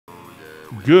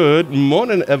Good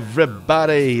morning,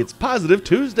 everybody. It's Positive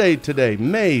Tuesday today,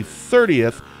 May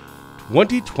 30th,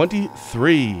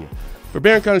 2023. For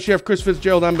Barron County Sheriff Chris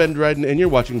Fitzgerald, I'm Ben Dryden, and you're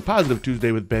watching Positive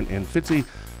Tuesday with Ben and Fitzy,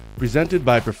 presented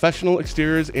by Professional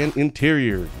Exteriors and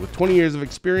Interiors. With 20 years of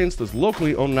experience, this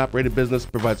locally owned and operated business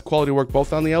provides quality work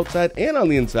both on the outside and on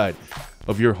the inside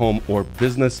of your home or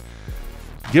business.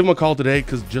 Give them a call today,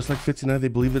 because just like Fitzy and I, they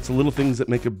believe it's the little things that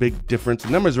make a big difference.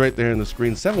 The number's right there on the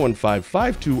screen,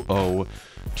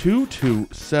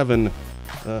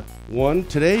 715-520-2271.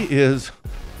 Today is,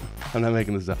 I'm not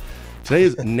making this up, today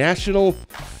is National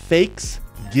Fakes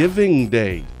Giving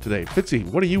Day today. Fitzy,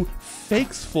 what are you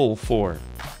fakesful for?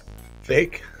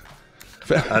 Fake?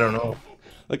 I don't know.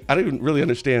 Like, I don't even really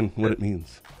understand what it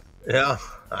means. Yeah,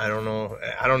 I don't know.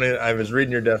 I was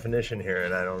reading your definition here,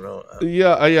 and I don't know.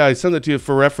 Yeah, I sent it to you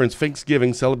for reference.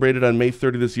 Thanksgiving, celebrated on May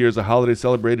 30 this year, is a holiday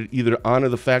celebrated either to honor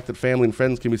the fact that family and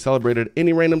friends can be celebrated at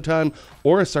any random time,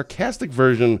 or a sarcastic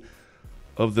version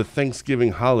of the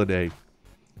Thanksgiving holiday.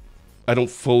 I don't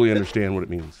fully understand what it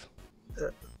means.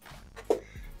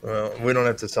 Well, we don't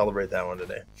have to celebrate that one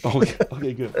today.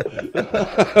 Okay, good.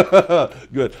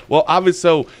 Good. Well, obviously,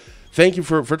 so thank you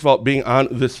for, first of all, being on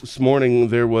this morning.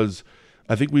 There was,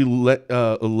 I think we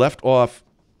left off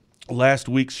last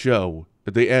week's show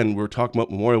at the end. We were talking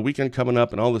about Memorial Weekend coming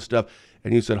up and all this stuff.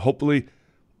 And you said, hopefully,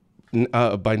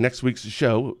 by next week's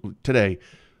show today,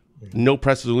 no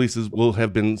press releases will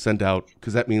have been sent out,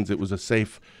 because that means it was a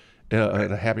safe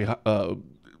and a happy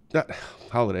not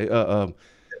holiday.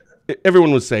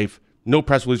 Everyone was safe. No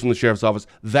press release from the sheriff's office.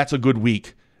 That's a good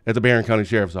week at the Barron County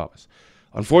Sheriff's Office.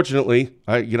 Unfortunately,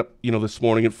 I get up, this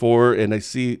morning at 4, and I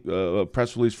see a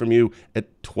press release from you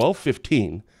at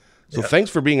 12:15. So Thanks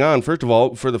for being on. First of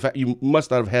all, for the fact you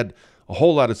must not have had a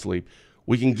whole lot of sleep.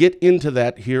 We can get into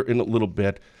that here in a little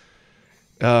bit.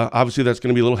 Obviously, that's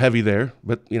going to be a little heavy there,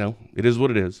 but it is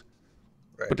what it is.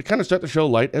 Right. But to kind of start the show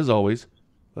light, as always,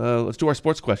 let's do our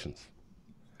sports questions.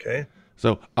 Okay.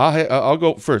 So I'll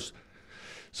go first.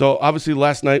 So obviously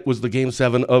last night was the Game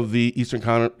 7 of the Eastern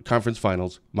Conference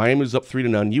Finals. Miami was up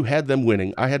 3-0. You had them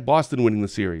winning. I had Boston winning the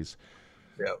series.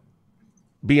 Yeah.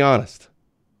 Be honest.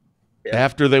 Yeah.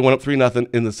 After they went up 3-0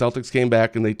 and the Celtics came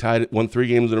back and they won 3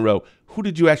 games in a row, who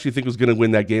did you actually think was going to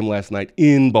win that game last night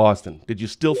in Boston? Did you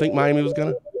still think Miami was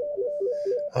going to?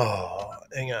 Oh,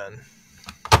 hang on.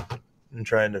 I'm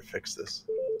trying to fix this.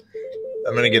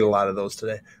 I'm going to get a lot of those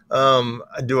today.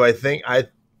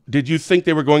 Did you think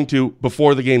they were going to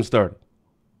before the game started?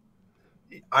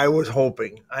 I was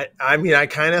hoping. I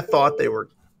kind of thought they were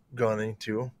going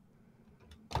to.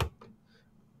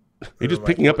 You're just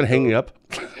picking up and hanging up?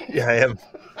 Yeah, I am.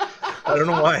 I don't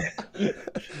know why.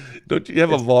 Don't you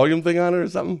have a volume thing on it or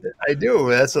something? I do.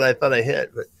 That's what I thought I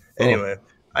hit. But anyway,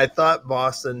 I thought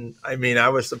Boston. I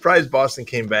was surprised Boston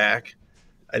came back.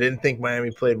 I didn't think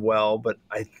Miami played well, but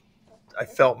I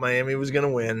felt Miami was going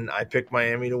to win. I picked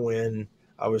Miami to win.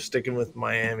 I was sticking with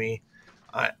Miami.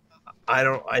 I'm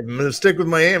going to stick with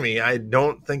Miami. I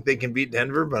don't think they can beat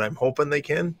Denver, but I'm hoping they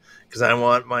can, because I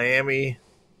want Miami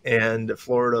and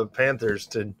Florida Panthers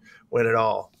to win it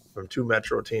all from 2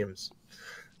 Metro teams.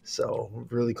 So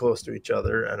really close to each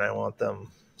other, and I want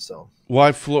them. So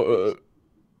why Florida?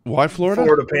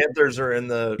 Florida Panthers are in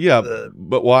the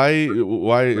but why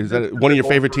is that one of your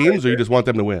favorite teams, or you just want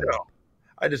them to win? No,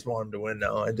 I just want them to win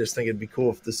now. I just think it'd be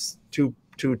cool if this two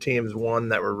teams won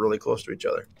that were really close to each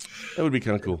other. That would be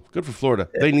kind of cool. Good for Florida.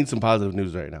 Yeah. They need some positive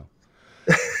news right now.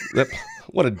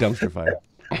 What a dumpster fire.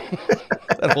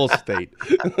 That whole state.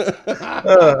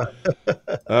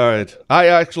 All right. I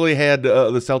actually had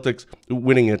the Celtics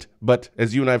winning it, but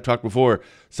as you and I have talked before,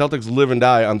 Celtics live and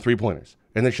die on 3-pointers.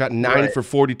 And they shot 9 for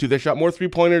 42. They shot more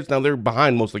 3-pointers. Now they're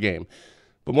behind most of the game,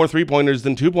 but more 3-pointers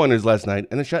than 2-pointers last night.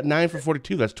 And they shot 9 for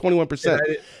 42. That's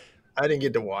 21%. I didn't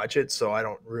get to watch it, so I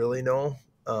don't really know,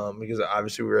 because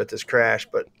obviously we were at this crash,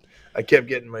 but I kept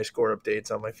getting my score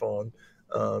updates on my phone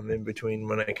in between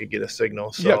when I could get a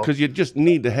signal. So. Yeah, because you just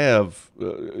need to have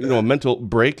a mental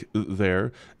break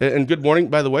there. And good morning,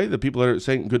 by the way, the people that are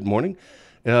saying good morning.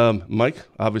 Mike,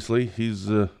 obviously, he's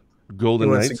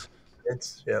Golden Knights.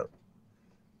 Yeah.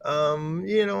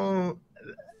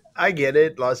 I get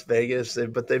it, Las Vegas,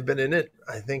 but they've been in it.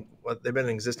 I think they've been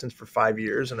in existence for 5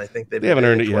 years, and I think they haven't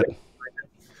earned it yet.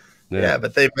 Yeah,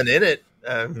 but they've been in it.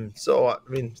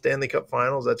 Stanley Cup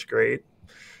Finals, that's great.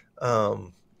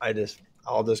 I'll just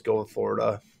go with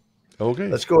Florida. Okay,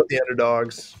 let's go with the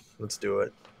underdogs. Let's do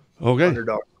it. Okay,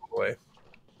 underdog away.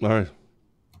 All right.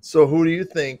 So who do you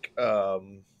think?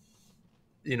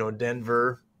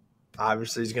 Denver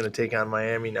obviously is going to take on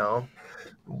Miami now.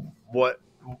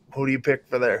 Who do you pick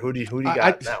for there? Who do you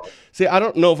got now? See, I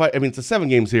don't know if it's a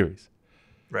 7-game series.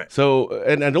 Right. So,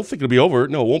 and I don't think it'll be over.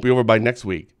 No, it won't be over by next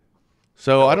week.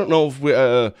 So I don't know if we.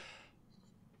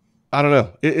 I don't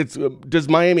know. It's does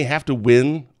Miami have to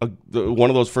win one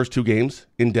of those first two games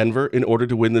in Denver in order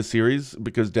to win this series?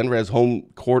 Because Denver has home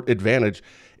court advantage.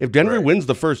 If Denver wins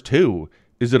the first two,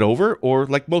 is it over? Or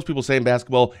like most people say in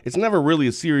basketball, it's never really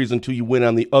a series until you win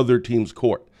on the other team's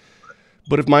court.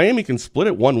 But if Miami can split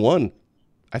it 1-1,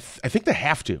 I think they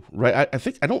have to, right?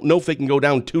 I don't know if they can go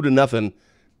down 2-0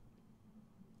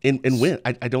 and win.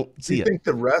 I don't see it. Do you think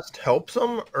the rest helps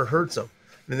them or hurts them?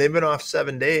 I mean, they've been off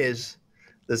 7 days.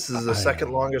 This is the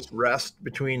second longest rest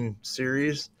between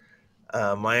series.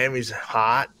 Miami's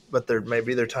hot, but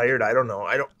maybe they're tired. I don't know.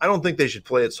 I don't think they should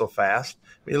play it so fast. I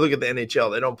mean, you look at the NHL;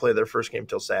 they don't play their first game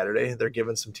till Saturday. They're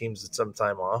giving some teams some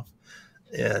time off,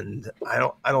 and I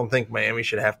don't think Miami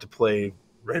should have to play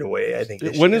right away. I think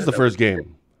when is the first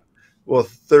game? Well,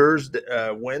 Thursday.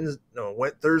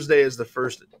 Thursday is the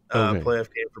first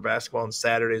playoff game for basketball, and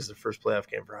Saturday is the first playoff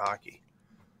game for hockey.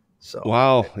 So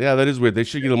wow, yeah, that is weird. They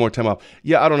should get a little more time off.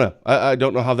 Yeah, I don't know. I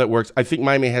don't know how that works. I think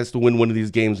Miami has to win one of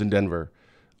these games in Denver.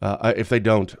 If they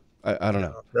don't, I don't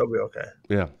know. They'll be okay.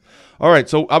 Yeah. All right.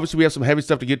 So obviously we have some heavy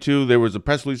stuff to get to. There was a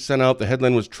press release sent out. The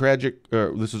headline was tragic.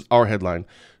 This is our headline.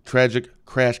 Tragic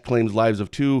crash claims lives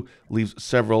of 2, leaves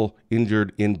several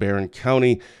injured in Barron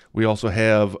County. We also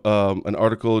have an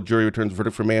article, jury returns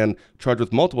verdict for man charged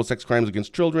with multiple sex crimes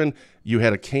against children. You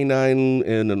had a canine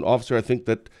and an officer, I think,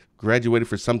 that graduated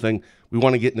for something. We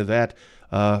want to get into that.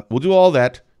 We'll do all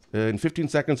that in 15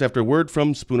 seconds after a word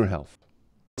from Spooner Health.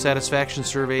 Satisfaction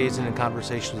surveys and in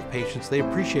conversations with patients, they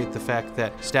appreciate the fact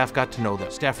that staff got to know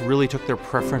them. Staff really took their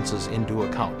preferences into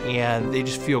account, and they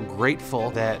just feel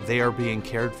grateful that they are being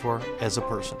cared for as a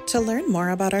person. To learn more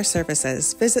about our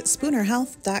services, visit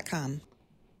SpoonerHealth.com.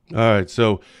 All right,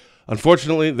 so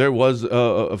unfortunately there was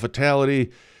a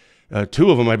fatality, 2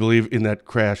 of them, I believe, in that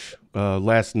crash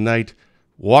last night.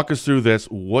 Walk us through this.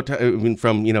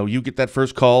 From you get that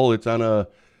first call, it's on a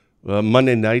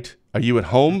Monday night. Are you at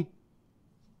home?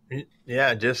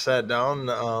 Yeah, just sat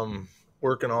down,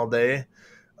 working all day,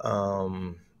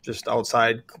 just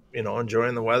outside,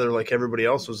 enjoying the weather like everybody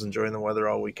else was enjoying the weather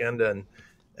all weekend, and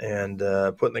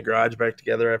putting the garage back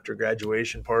together after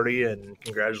graduation party. And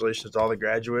congratulations to all the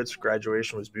graduates.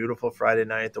 Graduation was beautiful Friday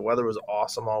night. The weather was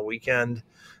awesome all weekend.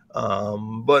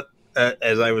 But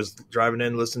as I was driving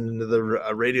in, listening to the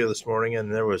radio this morning,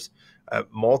 and there was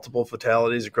multiple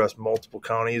fatalities across multiple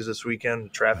counties this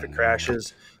weekend, traffic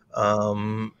crashes.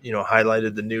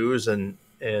 Highlighted the news, and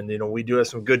we do have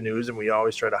some good news, and we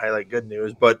always try to highlight good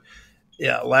news. But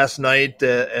yeah, last night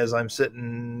as I'm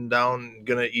sitting down,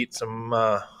 gonna eat some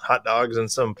hot dogs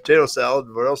and some potato salad.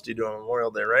 What else do you do on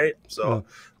Memorial Day, right? So,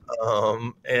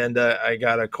 I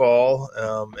got a call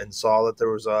and saw that there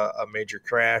was a major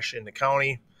crash in the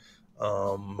county,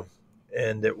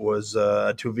 and it was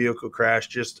a 2-vehicle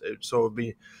crash. So it would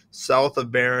be south of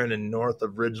Barron and north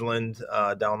of Ridgeland,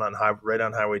 down on right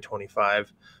on Highway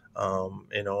 25.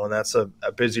 And that's a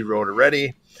busy road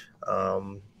already.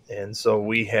 And so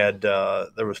we had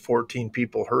there was 14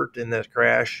 people hurt in that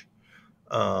crash,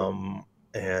 and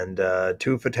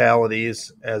 2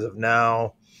 fatalities as of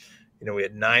now. We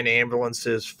had 9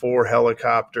 ambulances, 4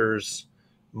 helicopters,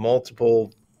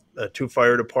 multiple 2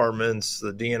 fire departments,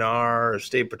 the DNR,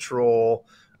 State Patrol,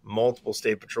 multiple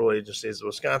state patrol agencies. The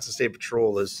Wisconsin State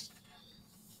Patrol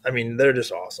they're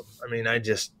just awesome.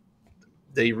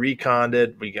 They reconned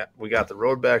it. We got the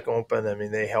road back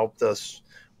open. They helped us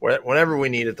whenever we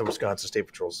needed. The Wisconsin State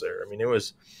Patrol's there.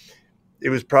 It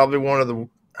was probably one of the,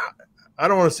 I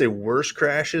don't want to say worst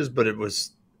crashes, but it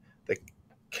was the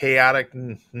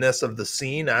chaoticness of the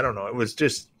scene. I don't know. It was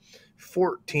just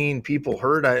 14 people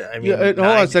hurt. Hold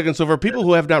on a second. So for people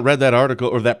who have not read that article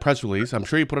or that press release, I'm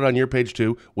sure you put it on your page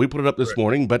too. We put it up this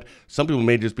morning, but some people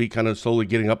may just be kind of slowly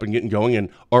getting up and getting going and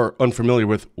are unfamiliar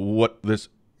with what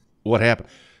happened.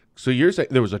 So you're saying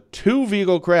there was a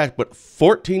 2-vehicle crash, but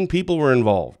 14 people were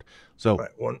involved. So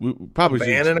we probably a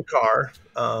van and a car.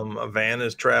 A van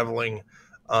is traveling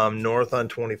north on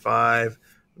 25.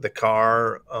 The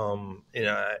car, I'm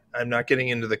not getting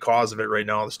into the cause of it right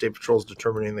now. The State Patrol is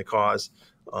determining the cause.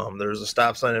 There's a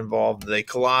stop sign involved. They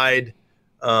collide,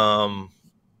 and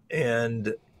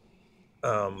the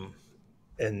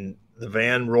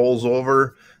van rolls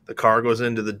over. The car goes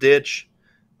into the ditch.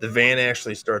 The van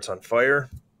actually starts on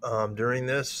fire during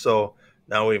this. So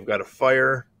now we've got a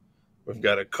fire. We've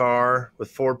got a car with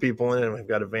 4 people in it. And we've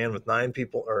got a van with 10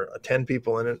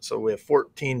 people in it. So we have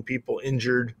 14 people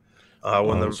injured.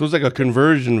 So it was like a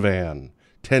conversion van,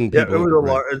 10 people. Yeah, it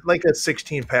was like a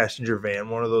 16-passenger van,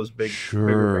 one of those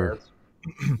bigger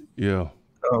vans. Yeah.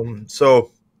 So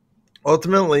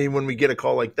ultimately, when we get a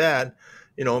call like that,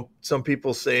 some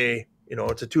people say,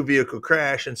 it's a 2-vehicle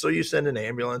crash. And so you send an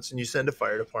ambulance and you send a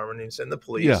fire department and you send the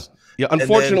police. Yeah. Yeah. And then,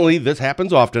 Unfortunately, this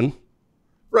happens often.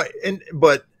 right.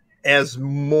 But as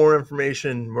more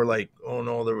information, we're like, oh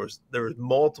no, there was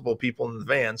multiple people in the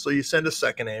van. So you send a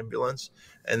second ambulance.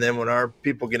 And then when our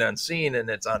people get on scene and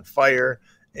it's on fire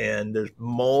and there's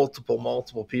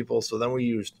multiple people. So then we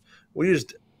used,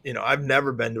 I've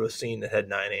never been to a scene that had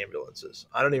 9 ambulances.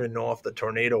 I don't even know if the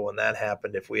tornado, when that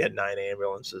happened, if we had 9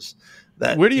 ambulances.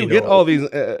 Where do you get all these?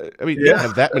 You don't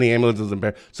have that many ambulances in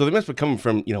Barron. So they must be coming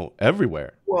from,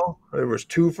 everywhere. Well, there was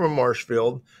 2 from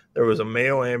Marshfield. There was a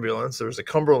Mayo ambulance. There was a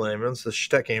Cumberland ambulance, the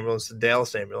Shteck ambulance, the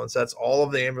Dallas ambulance. That's all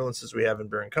of the ambulances we have in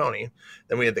Barron County.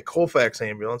 Then we had the Colfax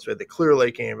ambulance. We had the Clear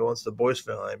Lake ambulance, the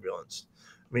Boyceville ambulance.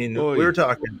 I mean, we were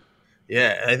talking.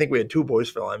 Yeah, and I think we had 2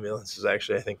 Boyceville ambulances,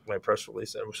 actually. I think my press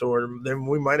release said. So then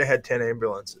we might have had 10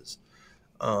 ambulances.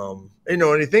 When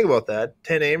you think about that,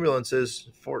 10 ambulances,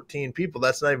 14 people,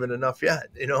 that's not even enough yet,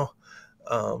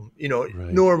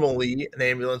 Right. Normally an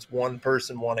ambulance, 1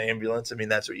 person, 1 ambulance. I mean,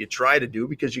 that's what you try to do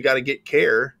because you got to get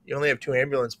care. You only have 2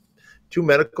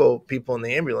 medical people in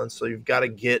the ambulance. So you've got to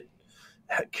get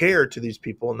care to these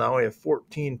people. Now we have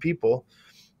 14 people.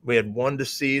 We had 1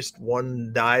 deceased,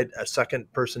 1 died. A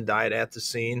second person died at the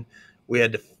scene. We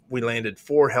landed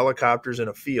 4 helicopters in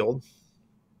a field.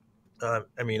 I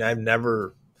didn't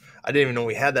even know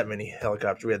we had that many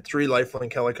helicopters. We had 3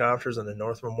 Lifelink helicopters and a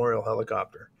North Memorial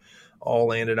helicopter, all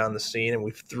landed on the scene, and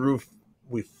we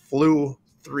flew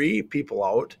 3 people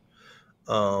out.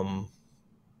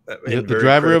 The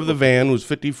driver of the van was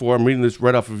 54. I'm reading this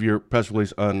right off of your press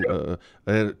release on 2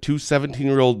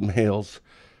 17-year-old males.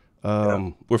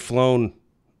 Were flown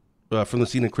from the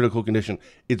scene in critical condition.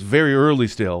 It's very early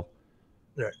still.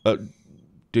 Right.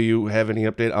 Do you have any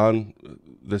update on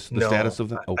the status of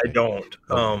them? Okay. I don't.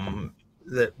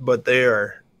 But they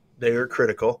are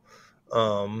critical.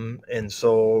 And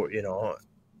so,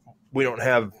 we don't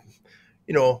have,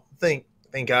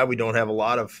 thank God we don't have a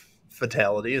lot of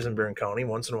fatalities in Barron County.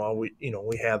 Once in a while we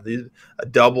have a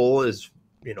double is,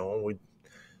 we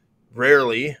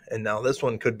rarely, and now this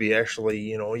one could be actually,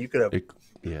 you could have,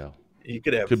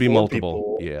 could be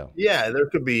multiple people. There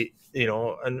could be,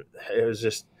 and it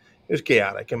was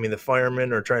chaotic. I mean, the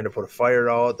firemen are trying to put a fire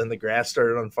out, then the grass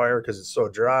started on fire because it's so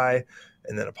dry,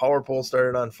 and then a power pole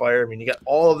started on fire. I mean, you got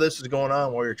all of this is going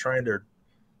on while you're trying to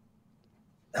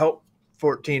help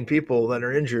 14 people that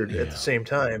are injured at the same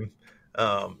time.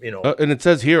 And it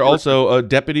says here also a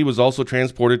deputy was also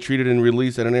transported, treated, and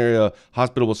released at an area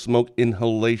hospital with smoke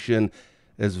inhalation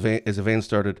as a van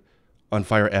started on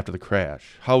fire after the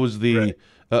crash. How was the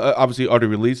obviously already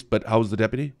released, but how was the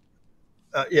deputy?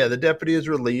 The deputy is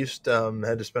released.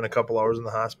 Had to spend a couple hours in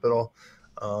the hospital.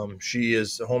 She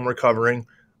is home recovering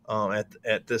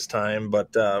at this time.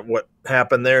 But what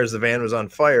happened there is the van was on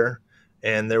fire,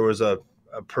 and there was a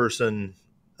person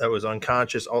that was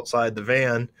unconscious outside the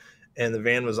van. And the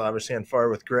van was obviously on fire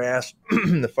with grass.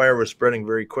 The fire was spreading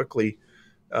very quickly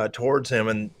towards him,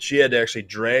 and she had to actually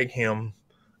drag him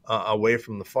away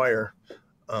from the fire.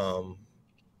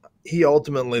 He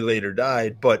ultimately later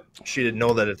died, but she didn't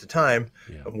know that at the time.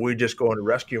 Yeah. We just go into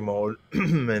rescue mode,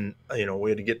 and we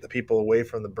had to get the people away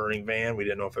from the burning van. We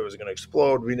didn't know if it was going to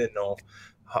explode. We didn't know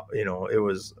how. It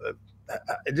was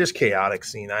a just chaotic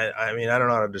scene. I mean, I don't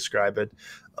know how to describe it,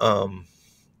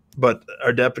 but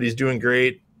our deputy's doing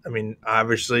great. I mean,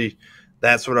 obviously,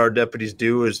 that's what our deputies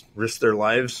do is risk their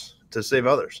lives to save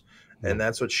others. And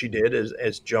that's what she did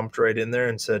is jumped right in there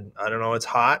and said, I don't know, it's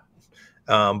hot.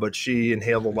 But she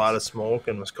inhaled a lot of smoke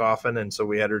and was coughing. And so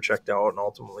we had her checked out and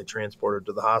ultimately transported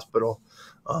to the hospital.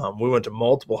 We went to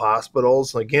multiple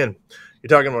hospitals. Again, you're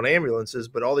talking about ambulances,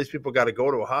 but all these people got to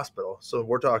go to a hospital. So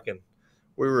we're talking,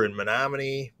 we were in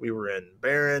Menominee, we were in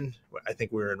Barron. I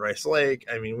think we were in Rice Lake.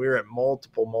 I mean, we were at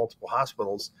multiple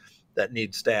hospitals that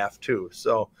need staff too.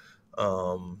 So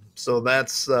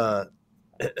that's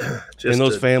just and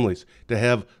those families to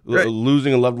have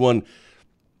losing a loved one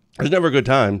is never a good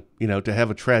time, to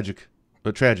have a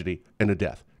tragedy and a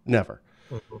death. Never.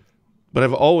 Mm-hmm. But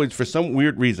I've always, for some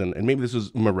weird reason, and maybe this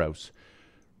is morose,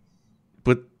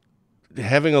 but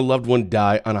having a loved one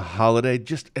die on a holiday,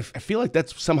 I feel like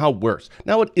that's somehow worse.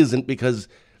 Now it isn't, because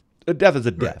a death is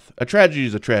a death. A tragedy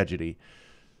is a tragedy.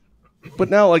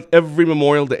 But now, like every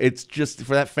Memorial Day, it's just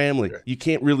for that family. Sure. You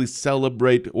can't really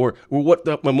celebrate or what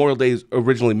the Memorial Day is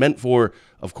originally meant for.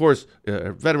 Of course,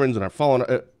 veterans and our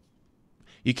fallen.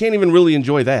 You can't even really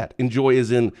enjoy that. Enjoy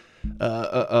as in,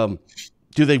 do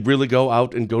they really go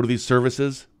out and go to these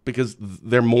services? Because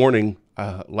they're mourning.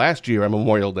 Last year on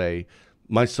Memorial Day,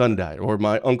 my son died, or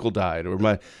my uncle died,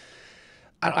 or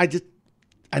I just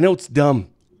I know it's dumb,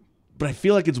 but I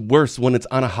feel like it's worse when it's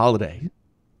on a holiday.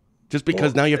 Just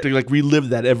because now you have to like relive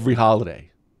that every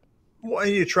holiday. Well,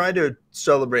 you try to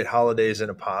celebrate holidays in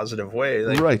a positive way,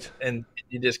 like, right? And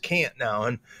you just can't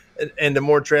now. And the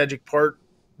more tragic part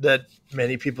that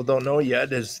many people don't know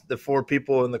yet is the 4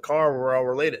 people in the car were all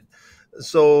related.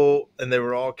 So, and they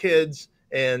were all kids,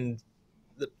 and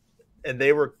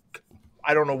they were.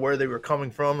 I don't know where they were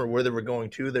coming from or where they were going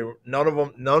to. They were none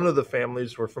of the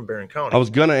families were from Barron County. I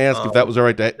was gonna ask if that was all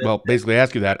right. Basically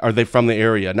ask you that. Are they from the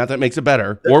area? Not that makes it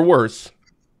better or worse.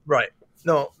 Right.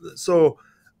 No. So,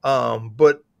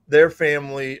 but their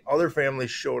other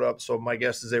families showed up. So my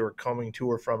guess is they were coming to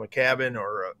or from a cabin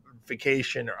or a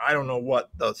vacation, or I don't know what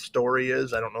the story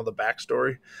is. I don't know the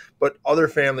backstory, but other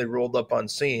family rolled up on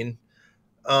scene.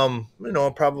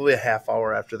 Probably a half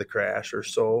hour after the crash or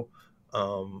so.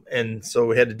 And so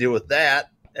we had to deal with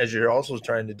that as you're also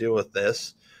trying to deal with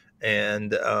this.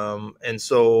 And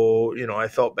so, I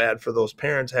felt bad for those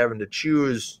parents having to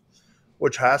choose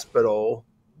which hospital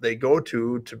they go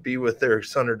to be with their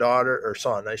son or daughter, or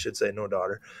son, I should say, no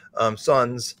daughter,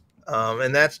 sons.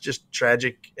 And that's just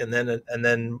tragic. And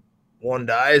then one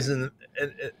dies and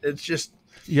it's just,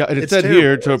 yeah. And it said terrible.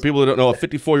 here, to people who don't know, a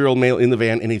 54-year-old male in the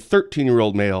van and a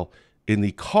 13-year-old male in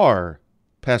the car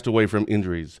passed away from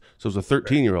injuries. So it was a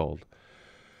 13-year-old.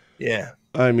 Yeah.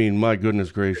 I mean, my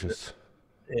goodness gracious.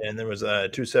 Yeah, and there was 2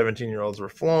 17-year-olds were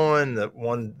flowing.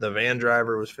 The van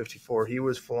driver was 54. He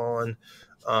was flowing.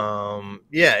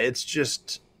 Yeah, it's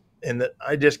just, and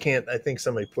I just can't. I think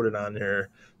somebody put it on there.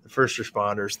 The first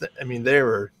responders. I mean, they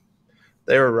were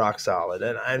rock solid,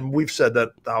 and we've said that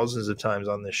thousands of times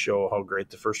on this show how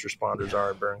great the first responders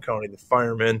are in Barron County. The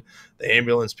firemen, the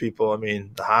ambulance people. I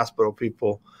mean, the hospital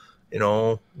people.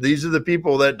 These are the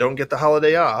people that don't get the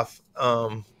holiday off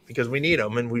because we need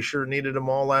them, and we sure needed them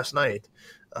all last night.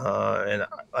 And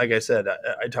like I said,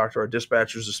 I talked to our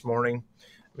dispatchers this morning.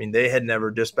 I mean, they had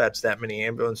never dispatched that many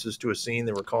ambulances to a scene.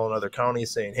 They were calling other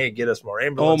counties saying, hey, get us more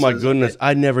ambulances. Oh, my goodness.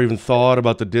 I never even thought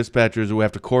about the dispatchers who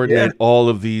have to coordinate all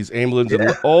of these ambulances.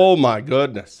 Yeah. Oh, my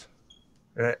goodness.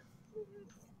 Right.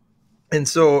 And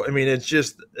so, I mean, it's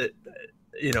just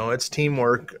it's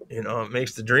teamwork. It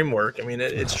makes the dream work. I mean,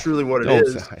 it's truly what it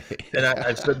is. And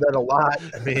I've said that a lot.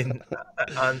 I mean,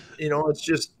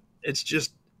 it's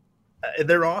just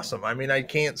they're awesome. I mean, I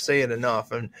can't say it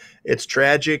enough. And it's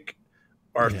tragic.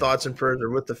 Our thoughts and prayers are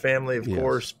with the family, of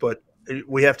course, but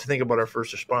we have to think about our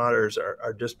first responders,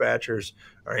 our dispatchers,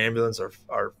 our ambulance,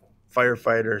 our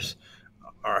firefighters,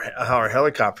 our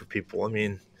helicopter people. I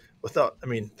mean,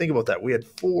 think about that. We had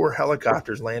 4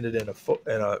 helicopters landed in a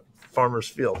farmer's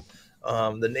field.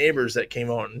 The neighbors that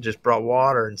came out and just brought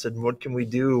water and said, what can we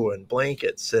do? And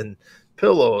blankets and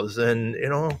pillows and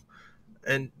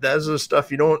that's the stuff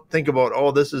you don't think about.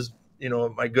 Oh, this is,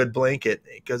 my good blanket,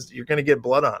 because you're going to get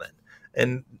blood on it.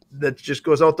 And that just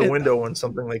goes out the window when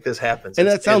something like this happens. And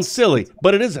that sounds silly,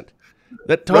 but it isn't.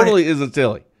 That totally isn't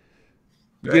silly.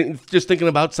 Right. Just thinking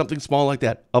about something small like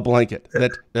that, a blanket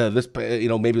that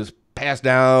maybe was passed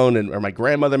down or my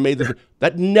grandmother made this.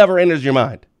 That never enters your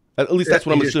mind. At least that's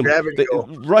what I'm assuming.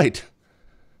 Right.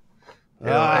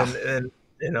 And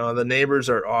the neighbors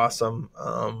are awesome.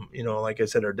 Like I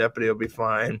said, our deputy will be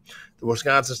fine. The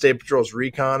Wisconsin State Patrol is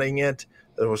reconning it.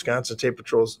 The Wisconsin State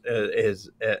Patrol has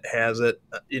it.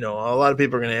 A lot of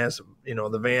people are going to ask.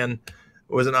 The van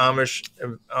was an Amish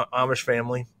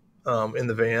family in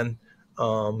the van.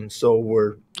 So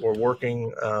we're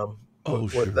working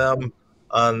with them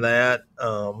on that.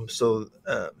 So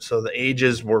the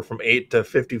ages were from 8 to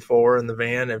 54 in the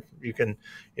van. If you can,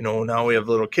 now we have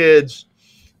little kids.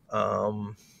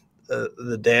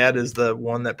 The dad is the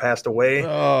one that passed away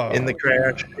in the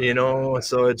crash.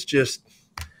 So it's just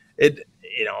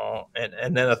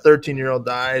and then a 13-year-old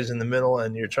dies in the middle,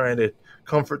 and you're trying to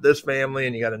comfort this family,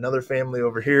 and you got another family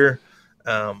over here,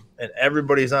 and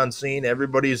everybody's on scene.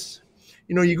 Everybody's,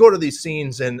 you go to these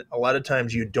scenes, and a lot of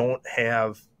times you don't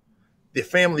have the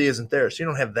family isn't there, so you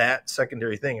don't have that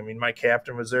secondary thing. I mean, my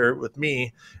captain was there with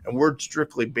me, and we're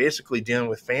strictly basically dealing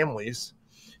with families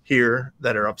here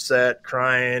that are upset,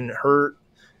 crying, hurt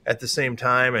at the same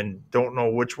time, and don't know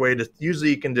which way to.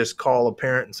 Usually you can just call a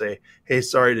parent and say, hey,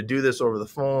 sorry to do this over the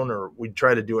phone, or we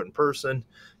try to do it in person.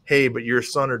 Hey, but your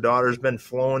son or daughter's been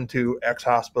flown to X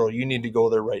hospital. You need to go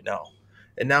there right now.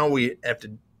 And now we're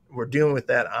dealing with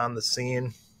that on the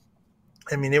scene.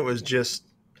 I mean, it wasn't,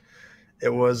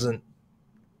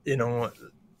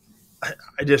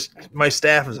 my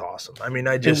staff is awesome. I mean,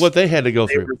 and what they had to go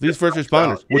through, these first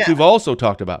responders, which we've also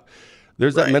talked about.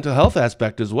 There's that mental health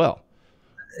aspect as well.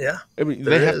 Yeah. I mean,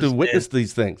 they have to witness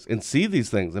these things and see these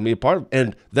things and be a part of,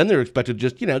 and then they're expected to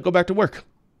just, go back to work.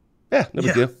 Yeah, no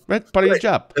big deal. Right? Part of your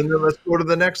job. And then let's go to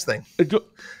the next thing.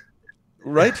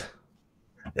 Right?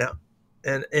 Yeah.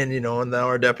 And now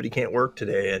our deputy can't work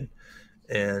today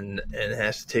and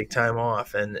has to take time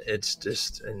off, and it's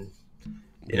just, and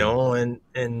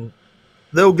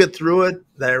they'll get through it.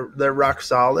 They're rock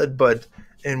solid,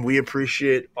 and we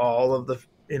appreciate all of the,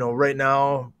 right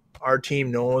now our team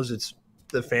knows it's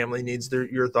the family needs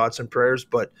your thoughts and prayers,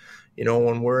 but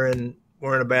when we're in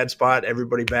a bad spot,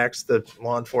 everybody backs the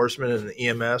law enforcement and the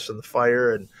EMS and the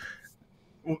fire, and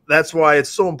that's why it's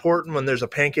so important when there's a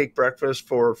pancake breakfast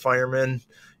for firemen.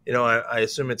 I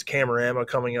assume it's Camarama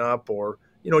coming up, or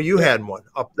you had one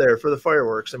up there for the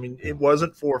fireworks. I mean, it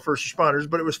wasn't for first responders,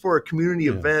 but it was for a community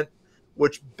event,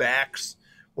 which backs,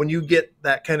 when you get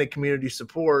that kind of community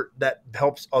support, that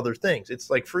helps other things. It's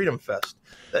like Freedom Fest.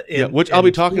 Which I'll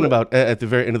be talking about at the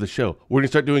very end of the show. We're going to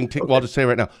start doing, well, I'll just say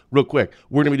right now, real quick,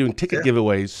 we're going to be doing ticket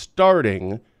giveaways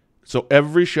starting, so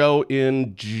every show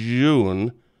in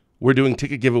June, we're doing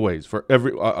ticket giveaways for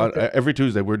every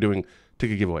Tuesday. We're doing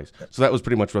ticket giveaways. So that was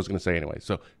pretty much what I was going to say anyway.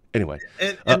 So anyway,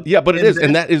 but it is,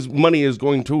 and that is money is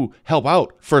going to help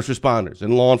out first responders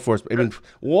and law enforcement. I mean,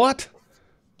 what?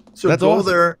 So that's go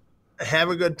awesome. There, have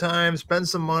a good time, spend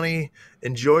some money,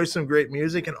 enjoy some great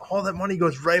music, and all that money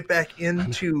goes right back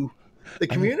into the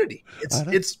community.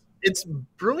 It's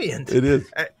brilliant. It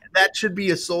is. That should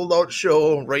be a sold out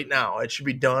show right now. It should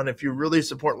be done. If you really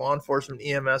support law enforcement,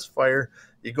 EMS, fire,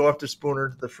 you go up to Spooner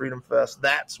to the Freedom Fest.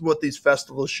 That's what these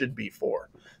festivals should be for.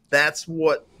 That's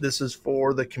what this is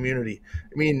for, the community.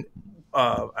 I mean,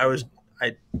 I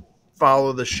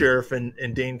follow the sheriff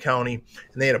in Dane County,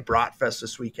 and they had a Brat Fest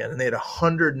this weekend, and they had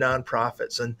 100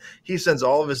 nonprofits, and he sends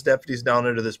all of his deputies down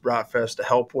into this Brat Fest to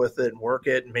help with it and work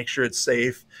it and make sure it's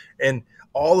safe. And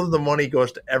all of the money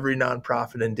goes to every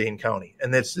nonprofit in Dane County,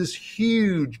 and it's this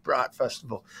huge Brat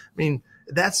Festival. I mean,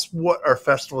 that's what our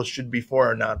festivals should be for,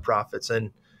 our nonprofits.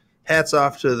 And hats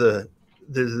off to the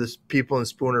people in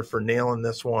Spooner for nailing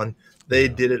this one. They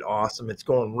did it awesome. It's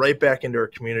going right back into our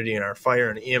community and our fire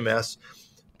and EMS,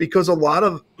 because a lot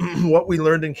of what we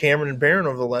learned in Cameron and Barron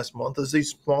over the last month is these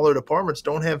smaller departments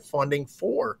don't have funding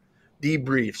for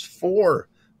debriefs, for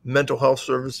mental health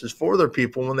services for their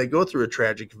people when they go through a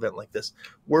tragic event like this.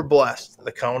 We're blessed.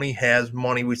 The county has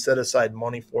money. We set aside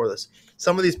money for this.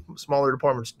 Some of these smaller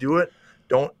departments do it,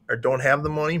 don't have the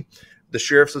money. The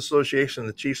Sheriff's Association,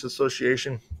 the Chiefs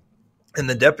Association, and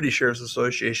the Deputy Sheriff's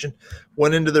Association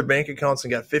went into their bank accounts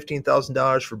and got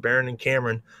 $15,000 for Barron and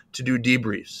Cameron to do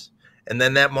debriefs. And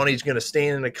then that money is going to stay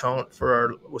in an account for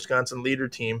our Wisconsin leader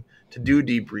team to do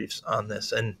debriefs on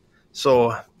this. And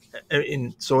so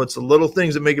it's the little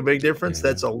things that make a big difference. Yeah.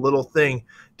 That's a little thing.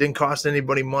 Didn't cost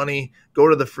anybody money. Go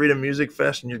to the Freedom Music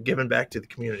Fest, and you're giving back to the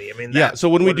community. I mean, so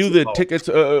when we do the tickets,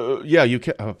 you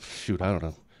can. Oh, shoot, I don't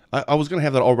know. I was going to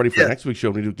have that all ready for next week's show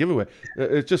when we do giveaway.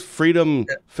 It's just Freedom.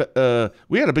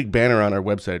 We had a big banner on our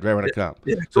website, DrydenWire.com.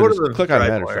 Yeah, so just click on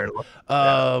that or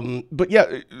something. But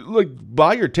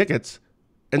buy your tickets,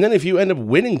 and then if you end up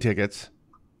winning tickets,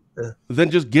 then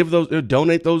just give those,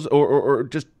 donate those, or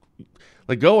just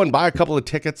go and buy a couple of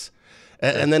tickets.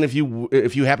 And then if you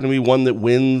happen to be one that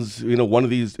wins, one of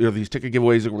these ticket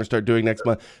giveaways that we're going to start doing next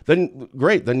month, then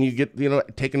great. Then you get,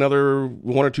 take another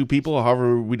one or two people,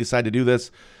 however we decide to do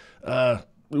this,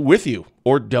 with you,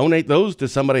 or donate those to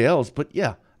somebody else. But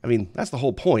yeah, I mean, that's the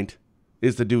whole point,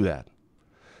 is to do that.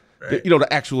 Right. To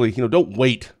actually, don't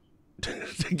wait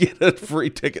to get a free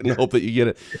ticket and hope that you get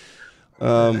it.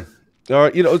 All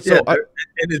right, and it's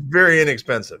very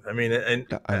inexpensive. I mean, and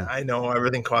I know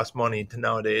everything costs money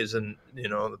nowadays, and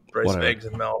the price of eggs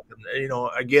and milk, and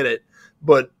I get it.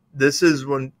 But this is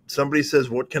when somebody says,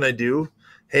 "What can I do?"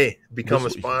 Hey, become a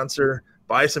sponsor,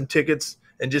 buy some tickets,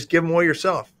 and just give them away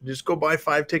yourself. Just go buy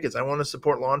 5 tickets. I want to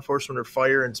support law enforcement or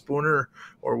fire in Spooner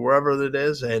or wherever it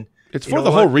is, and it's for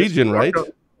the whole region, right?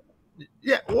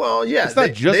 Yeah, well, yeah, it's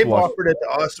not just they've offered it to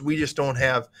us. We just don't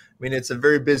have. I mean, it's a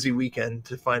very busy weekend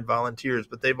to find volunteers,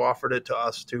 but they've offered it to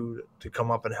us to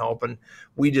come up and help, and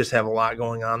we just have a lot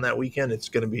going on that weekend. It's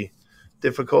going to be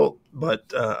difficult,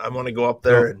 but I want to go up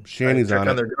there and Shanny's check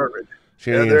on their garbage.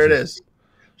 Shanny there it is.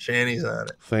 Shanny's on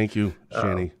it. Thank you,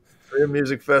 Shanny.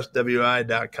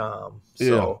 FreedomMusicFestWI.com.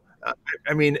 So,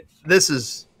 I mean,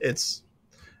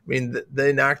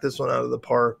 they knocked this one out of the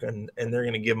park, and they're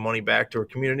going to give money back to our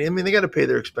community. I mean, they got to pay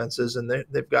their expenses, and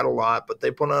they've got a lot, but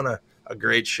they put on a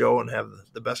great show and have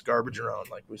the best garbage around,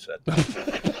 like we said.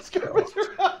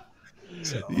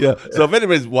 So if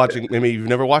anybody's watching, maybe you've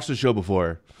never watched the show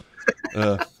before,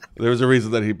 there's a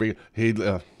reason that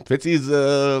Fitzy's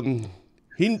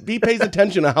he pays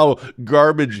attention to how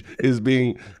garbage is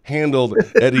being handled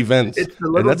at events. It's the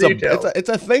little details. It's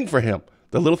a thing for him.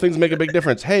 The little things make a big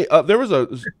difference. Hey, there was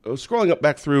scrolling up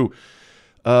back through,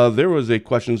 there was a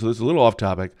question, so this is a little off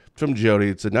topic, from Jody.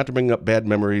 It said, not to bring up bad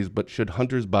memories, but should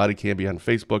Hunter's body cam be on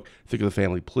Facebook? Think of the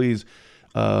family, please.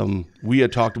 We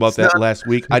had talked about that last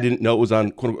week. I didn't know it was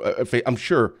on, I'm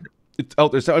sure it's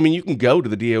out there. So, I mean, you can go to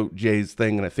the DOJ's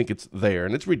thing, and I think it's there,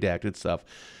 and it's redacted stuff.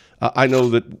 I know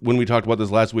that when we talked about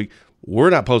this last week, we're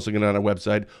not posting it on our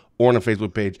website or on a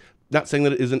Facebook page. Not saying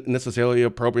that it isn't necessarily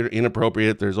appropriate or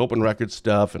inappropriate. There's open record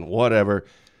stuff and whatever.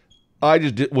 I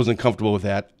just wasn't comfortable with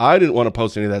that. I didn't want to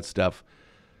post any of that stuff.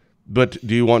 But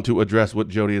do you want to address what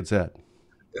Jody had said?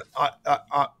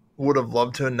 I would have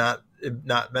loved to not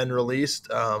been released.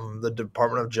 The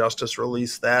Department of Justice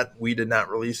released that. We did not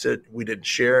release it. We didn't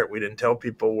share it. We didn't tell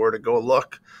people where to go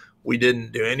look. We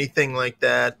didn't do anything like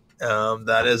that.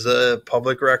 That is a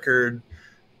public record.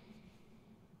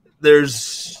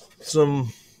 There's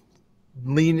some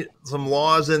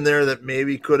laws in there that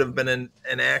maybe could have been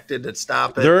enacted to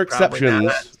stop it. There are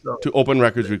exceptions to open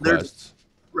records requests.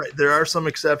 Right. There are some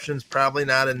exceptions, probably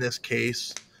not in this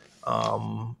case,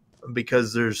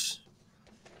 because there's,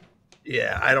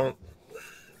 I don't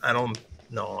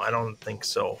think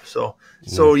so. So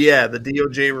yeah, the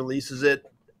DOJ releases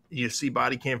it. You see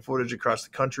body cam footage across the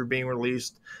country being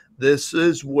released. This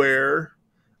is where,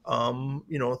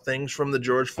 things from the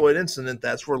George Floyd incident,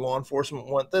 that's where law enforcement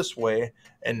went this way.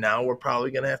 And now we're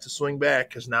probably going to have to swing back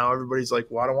because now everybody's like,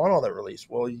 well, I don't want all that release.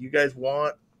 Well, you guys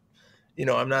want,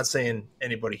 I'm not saying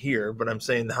anybody here, but I'm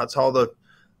saying that's how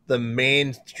the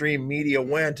mainstream media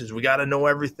went, is we got to know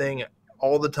everything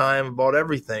all the time about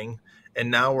everything.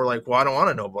 And now we're like, well, I don't want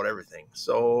to know about everything.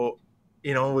 So,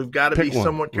 we've got to be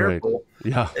somewhat careful.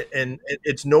 Right. Yeah. And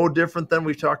it's no different than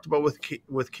we've talked about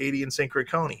with Katie in St. Croix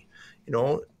County.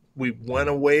 We went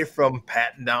away from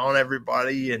patting down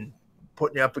everybody and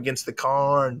putting you up against the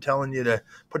car and telling you to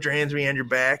put your hands behind your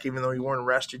back, even though you weren't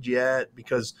arrested yet,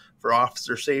 because for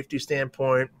officer safety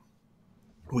standpoint,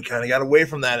 we kind of got away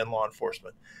from that in law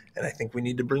enforcement. And I think we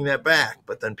need to bring that back.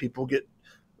 But then people get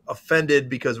offended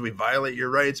because we violate your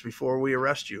rights before we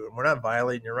arrest you. And we're not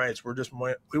violating your rights. We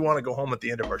want to go home at the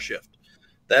end of our shift.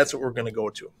 That's what we're going to go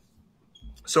to.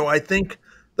 So I think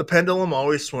the pendulum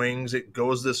always swings. It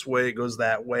goes this way, it goes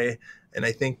that way. And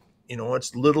I think,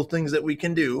 it's little things that we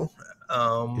can do.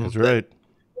 That's right.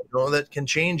 That can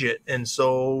change it. And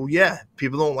so,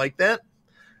 people don't like that.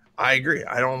 I agree.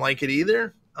 I don't like it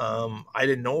either. I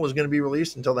didn't know it was going to be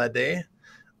released until that day.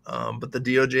 But the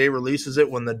DOJ releases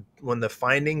it when the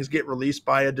findings get released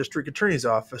by a district attorney's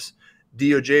office.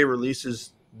 DOJ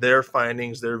releases their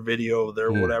findings, their video,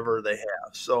 their whatever they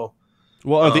have. So,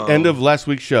 well, at the end of last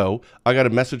week's show, I got a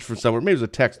message from someone, maybe it was a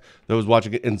text that was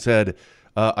watching it, and said,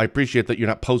 I appreciate that you're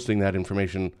not posting that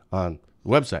information on the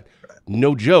website. Right.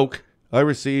 No joke. I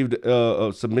received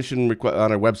a submission request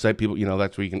on our website. People,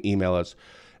 that's where you can email us,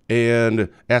 and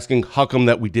asking how come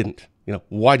that we didn't.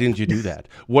 Why didn't you do that?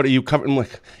 What are you covering? I'm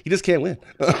like, you just can't win.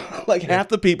 Like half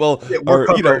the people are,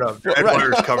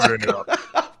 DrydenWire's covering it up.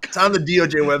 It's on the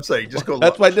DOJ website. Just go look.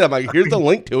 That's what I did. I'm like, here's the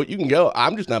link to it. You can go.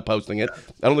 I'm just not posting it.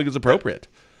 I don't think it's appropriate.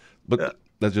 But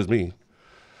that's just me.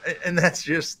 And that's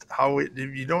just how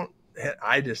you don't.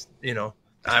 I just, we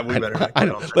better not. We're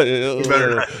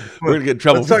going to get in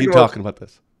trouble if we keep talking about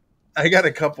this. I got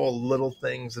a couple little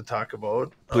things to talk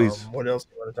about. Please. What else do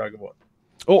you want to talk about?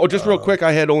 Oh, just real quick,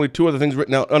 I had only two other things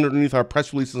written out underneath our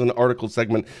press releases and article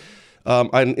segment. I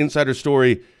had an insider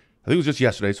story, I think it was just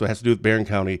yesterday, so it has to do with Barron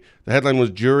County. The headline was,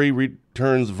 Jury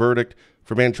Returns Verdict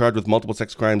for Man Charged with Multiple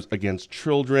Sex Crimes Against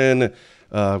Children.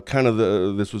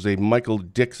 This was a Michael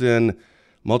Dixon,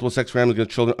 multiple sex crimes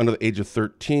against children under the age of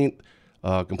 13.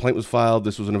 Complaint was filed.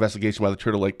 This was an investigation by the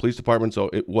Turtle Lake Police Department, so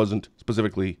it wasn't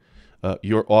specifically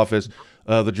your office.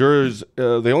 The jurors,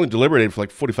 they only deliberated for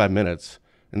like 45 minutes.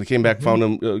 And they came back, found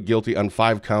him guilty on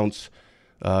 5 counts,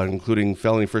 including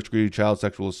felony first-degree child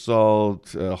sexual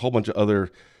assault, a whole bunch of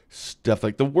other stuff.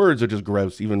 Like, the words are just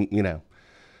gross, even,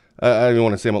 I don't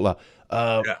want to say them out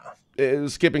loud.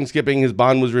 Skipping, his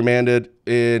bond was remanded,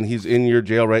 and he's in your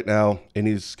jail right now, and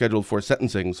he's scheduled for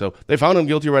sentencing. So they found him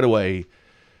guilty right away.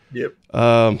 Yep.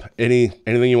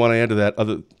 Anything you want to add to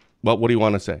that? What do you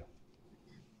want to say?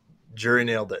 Jury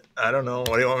nailed it. I don't know.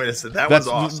 What do you want me to say? That's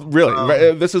awesome.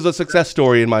 Really, this is a success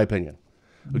story in my opinion.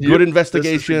 A good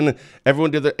investigation. Everyone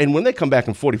did that. And when they come back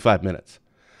in 45 minutes,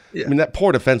 I mean, that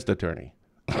poor defense attorney.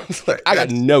 Like, I got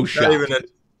no shot.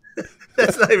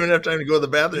 That's not even enough time to go to the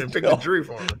bathroom and pick the jury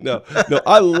for him. No,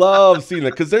 I love seeing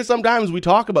that, because there's sometimes we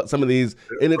talk about some of these,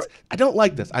 and it's, I don't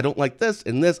like this. I don't like this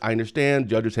and this. I understand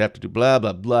judges have to do blah,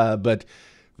 blah, blah. But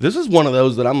this is one of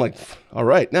those that I'm like, all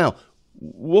right, now,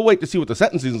 we'll wait to see what the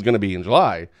sentencing is going to be in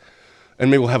July,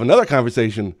 and maybe we'll have another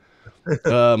conversation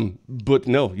But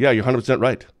no, yeah, you're 100%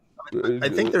 right. I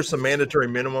think there's some mandatory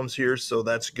minimums here, so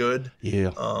that's good.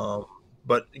 Yeah.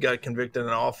 But you got convicted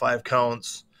on all 5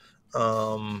 counts.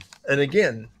 And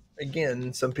again,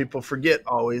 some people forget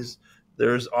always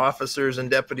there's officers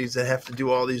and deputies that have to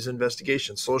do all these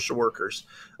investigations, social workers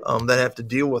that have to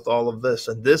deal with all of this.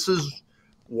 And this is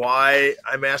why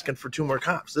I'm asking for 2 more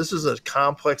cops. This is a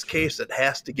complex case that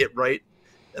has to get right.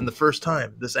 And the first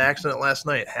time, this accident last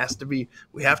night has to be,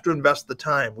 we have to invest the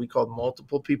time. We called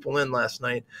multiple people in last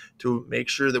night to make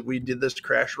sure that we did this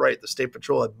crash right. The State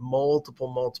Patrol had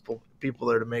multiple people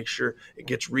there to make sure it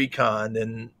gets reconned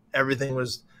and everything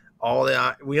was all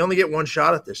that. We only get one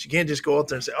shot at this. You can't just go out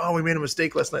there and say, oh, we made a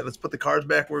mistake last night. Let's put the cars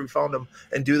back where we found them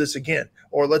and do this again.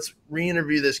 Or let's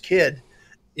re-interview this kid.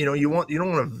 You don't want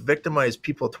to victimize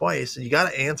people twice. And you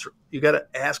got to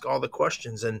ask all the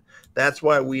questions. And that's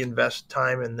why we invest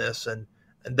time in this. And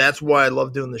that's why I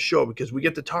love doing the show, because we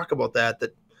get to talk about that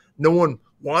no one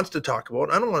wants to talk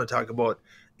about. I don't want to talk about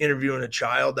interviewing a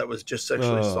child that was just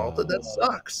sexually assaulted. That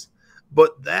sucks.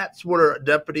 But that's what our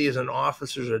deputies and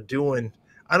officers are doing.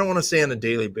 I don't want to say on a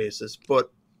daily basis,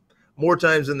 but more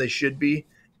times than they should be.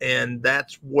 And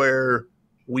that's where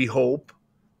we hope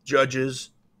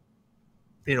judges,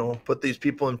 put these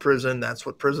people in prison. That's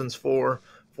what prison's for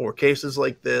cases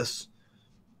like this.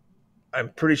 I'm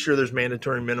pretty sure there's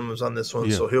mandatory minimums on this one,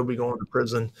 so he'll be going to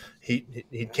prison. He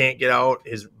can't get out.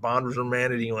 His bond was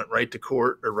remanded. He went right to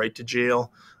court or right to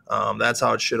jail. That's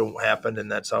how it should have happened, and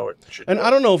that's how it should. And go. I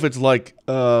don't know if it's like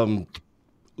a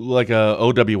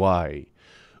OWI,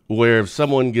 where if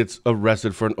someone gets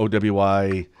arrested for an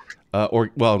OWI,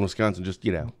 in Wisconsin, just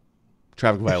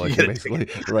traffic violation, basically.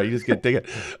 Right, you just get a ticket.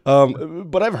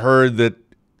 But I've heard that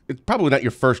it's probably not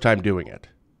your first time doing it.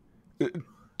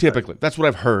 Typically, that's what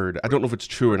I've heard. I don't know if it's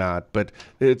true or not, but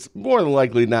it's more than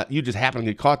likely not. You just happen to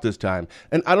get caught this time.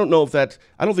 And I don't know if I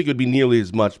don't think it would be nearly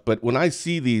as much, but when I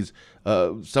see these,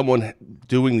 someone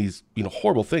doing these,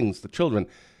 horrible things to children,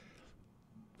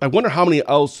 I wonder how many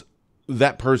else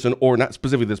that person, or not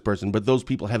specifically this person, but those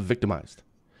people have victimized.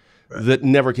 Right. That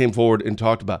never came forward and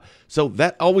talked about. So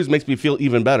that always makes me feel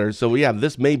even better. So yeah,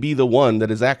 this may be the one that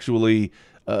is actually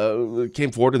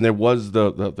came forward, and there was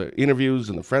the interviews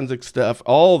and the forensic stuff,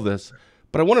 all of this.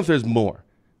 But I wonder if there's more.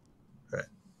 Right.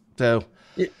 So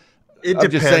it I'm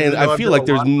depends. just saying, I feel like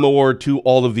there's more to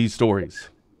all of these stories.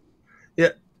 Yeah.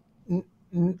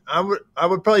 I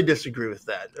would probably disagree with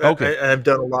that. Okay. I've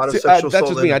done a lot of sexual assault. That's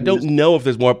just me. I don't know if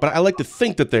there's more, but I like to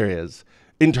think that there is.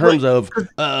 In terms of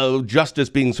justice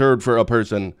being served for a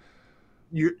person.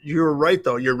 You're right,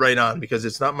 though. You're right on, because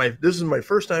it's not this is my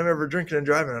first time ever drinking and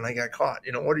driving, and I got caught.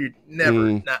 What do you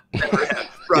never have?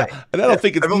 Right. Yeah. And I don't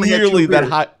think it's nearly that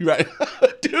high. Right.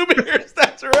 2 beers.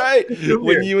 That's right.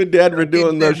 When you and Dad were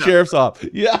doing the sheriff's off.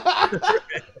 Yeah.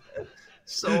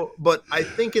 So, but I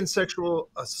think in sexual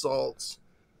assaults,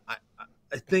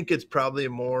 I think it's probably a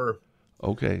more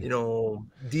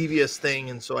devious thing,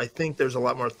 and so I think there's a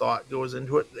lot more thought goes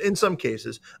into it in some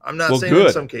cases. I'm not saying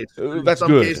in some cases. That's in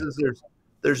some good. cases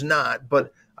there's not,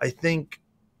 but I think,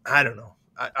 I don't know.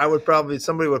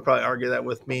 Somebody would probably argue that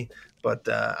with me, but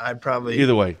I'd probably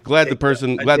either way. Glad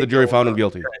the jury found him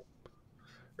guilty.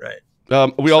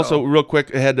 Right. We also real quick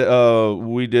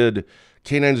we did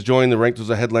Canines join the ranks. There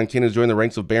was a headline: Canines join the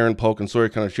ranks of Barron, Polk, and Sawyer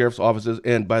County Sheriff's offices.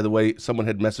 And by the way, someone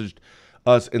had messaged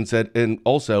us and said, and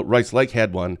also Rice Lake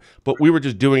had one, but we were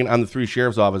just doing it on the 3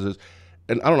 sheriff's offices.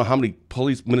 And I don't know how many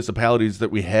police municipalities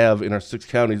that we have in our 6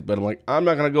 counties, but I'm like, I'm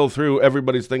not going to go through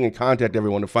everybody's thing and contact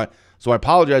everyone to find. So I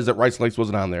apologize that Rice Lakes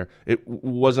wasn't on there. It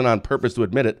wasn't on purpose to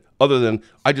admit it, other than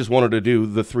I just wanted to do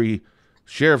the 3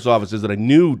 sheriff's offices that I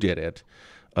knew did it.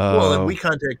 And we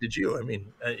contacted you. I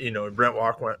mean, Brent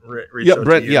Walk reached out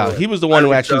Brent. to you. He was the one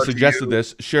who actually suggested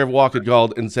this. Sheriff Walk had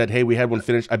called and said, "Hey, we had one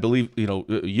finished. I believe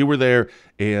you were there,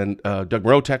 and Doug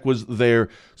Morotek was there.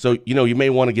 So you may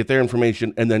want to get their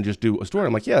information and then just do a story."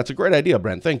 I'm like, "Yeah, that's a great idea,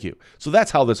 Brent. Thank you." So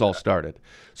that's how this all started.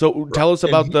 So tell us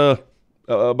about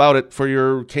about it for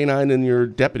your canine and your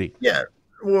deputy. Yeah,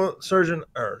 well, Sergeant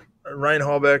Ryan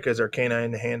Hallbeck is our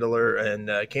canine handler, and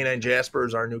Canine Jasper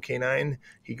is our new canine.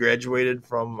 He graduated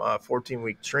from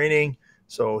 14-week training,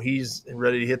 so he's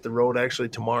ready to hit the road. Actually,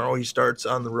 tomorrow he starts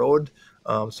on the road,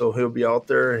 so he'll be out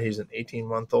there. He's an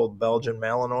 18-month-old Belgian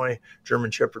Malinois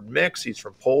German Shepherd mix. He's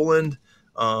from Poland.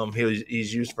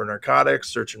 He's used for narcotics,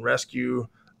 search and rescue,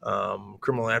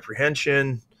 criminal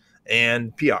apprehension,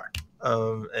 and PR.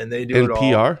 And they do it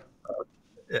all.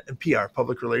 And PR,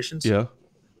 public relations. Yeah.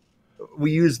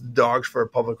 We use dogs for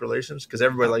public relations because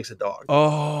everybody likes a dog.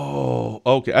 Oh,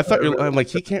 okay. I thought I'm like,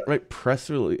 he can't write press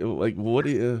release. Like, what do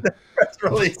you?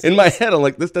 really In my head, I'm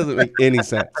like, this doesn't make any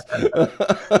sense.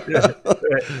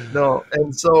 No,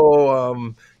 and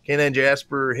so Canine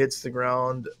Jasper hits the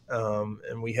ground,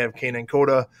 and we have Canine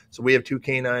Coda. So we have 2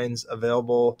 canines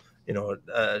available.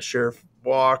 Sheriff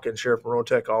Walk and Sheriff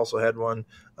Morotek also had one.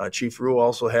 Chief Rue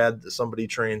also had somebody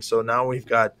trained. So now we've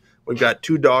got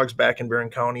 2 dogs back in Barron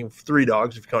County, 3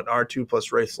 dogs if you count R2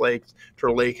 plus Rice Lake.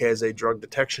 Turtle Lake has a drug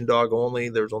detection dog only.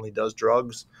 There's only does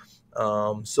drugs.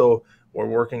 So we're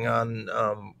working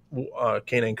on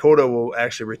Canine Coda will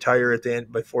actually retire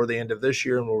before the end of this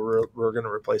year, and we're going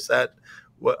to replace that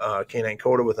Canine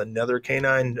Coda with another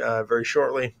canine very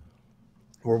shortly.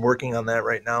 We're working on that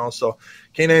right now. So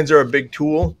canines are a big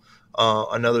tool,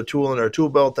 another tool in our tool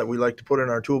belt that we like to put in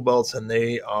our tool belts, and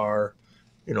they are,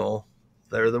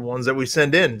 they're the ones that we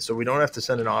send in, so we don't have to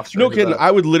send an officer. No kidding.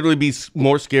 I would literally be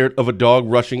more scared of a dog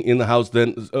rushing in the house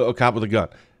than a cop with a gun.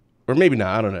 Or maybe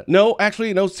not. I don't know. No,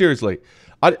 actually, no, seriously.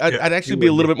 I'd actually be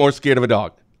a little bit more scared of a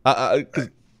dog.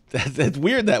 Because that's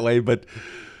weird that way, but...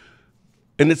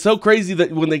 And it's so crazy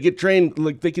that when they get trained,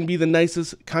 like they can be the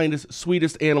nicest, kindest,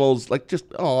 sweetest animals, like just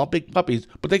big puppies.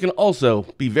 But they can also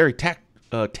be very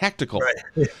tactical,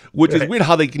 right. Which is weird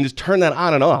how they can just turn that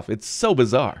on and off. It's so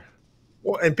bizarre.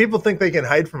 Well, and people think they can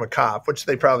hide from a cop, which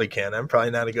they probably can. I'm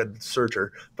probably not a good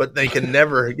searcher, but they can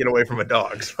never get away from a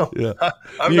dog. So yeah.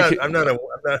 I'm not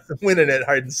winning at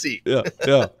hide and seek. Yeah.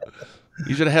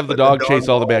 You should have the dog chase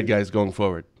all the bad guys going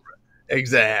forward.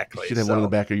 Exactly. You should have one in the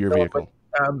back of your vehicle.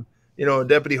 But,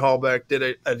 Deputy Hallbeck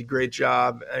did a great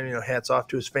job, and hats off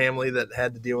to his family that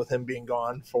had to deal with him being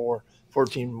gone for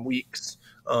 14 weeks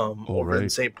over in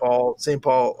St. Paul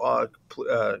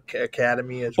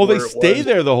Academy. They stay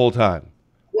there the whole time.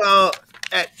 Well,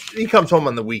 he comes home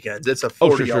on the weekends. It's a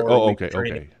 40-hour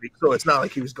training week, so it's not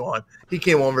like he was gone. He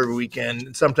came home every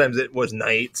weekend. Sometimes it was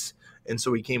nights, and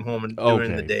so he came home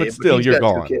during the day. But still, you're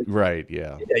gone, right?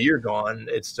 Yeah, you're gone.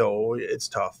 It's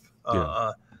tough.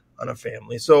 On a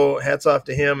family. So hats off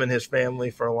to him and his family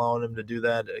for allowing him to do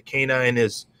that. A canine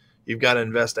you've got to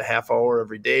invest a half hour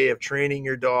every day of training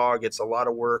your dog. It's a lot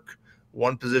of work.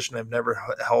 One position I've never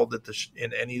held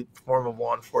in any form of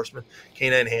law enforcement.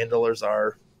 Canine handlers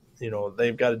are,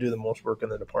 they've got to do the most work in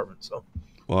the department. So,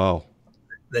 wow,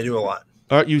 they do a lot.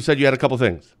 All right, you said you had a couple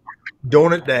things.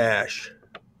 Donut Dash.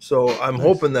 So I'm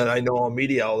hoping that I know a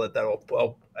media outlet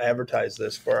that'll advertise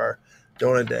this for our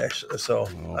Donut Dash. So,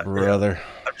 brother,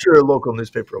 I'm sure a local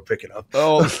newspaper will pick it up.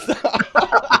 Oh,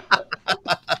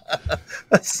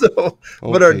 so,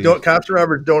 but our Cops and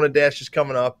Robbers Donut Dash is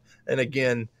coming up, and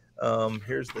again,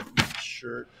 here's the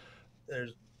shirt.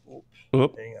 There's, hang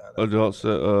on. There we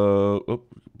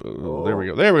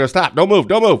go. Stop! Don't move!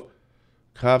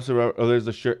 Cops and Robbers. Oh, there's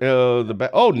the shirt. The back.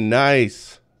 Oh,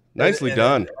 nice, nicely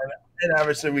done. And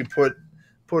obviously, we put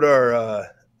our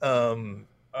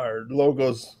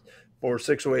logos for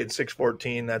 608 and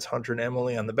 614. That's Hunter and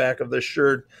Emily on the back of this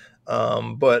shirt.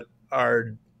 But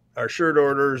our shirt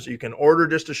orders, you can order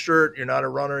just a shirt. You're not a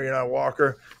runner, you're not a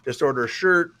walker. Just order a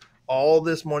shirt. All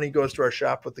this money goes to our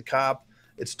Shop with the Cop.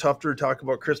 It's tough to talk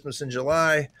about Christmas in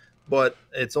July, but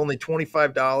it's only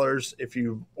 $25 if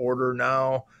you order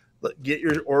now. Get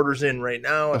your orders in right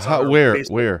now. It's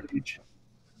where?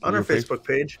 On our Facebook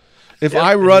page. If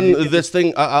I run this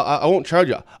thing, I won't charge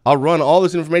you. I'll run all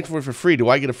this information for free. Do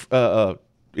I get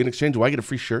in exchange? Do I get a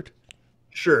free shirt?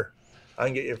 Sure, I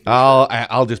can get you.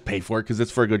 I'll just pay for it because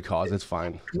it's for a good cause. It's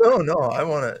fine. No, I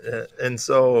want to. And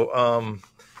so,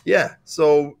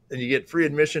 So you get free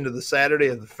admission to the Saturday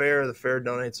of the fair. The fair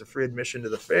donates a free admission to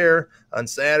the fair on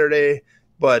Saturday,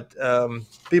 but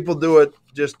people do it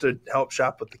just to help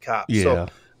Shop with the Cops. Yeah. So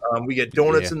we get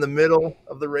donuts in the middle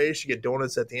of the race. You get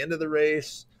donuts at the end of the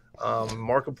race.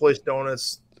 Marketplace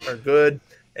donuts are good,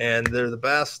 and they're the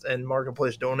best, and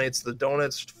Marketplace donates the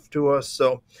donuts to us.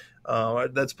 So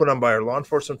that's put on by our law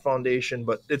enforcement foundation,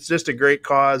 but it's just a great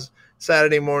cause.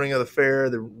 Saturday morning of the fair,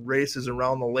 the race is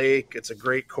around the lake. It's a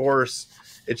great course.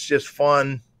 It's just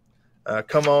fun.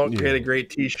 Come out, get a great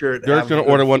T-shirt. Derek's going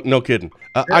to order one. No kidding.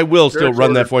 I will still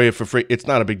run that for you for free. It's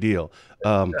not a big deal.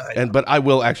 But I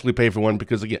will actually pay for one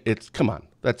because, again, come on.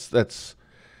 That's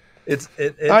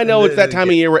I know it's that time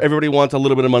of year where everybody wants a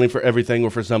little bit of money for everything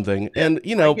or for something. And,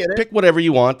 pick whatever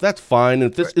you want. That's fine.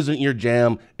 And if this isn't your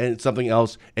jam and it's something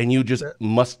else and you just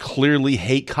must clearly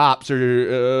hate cops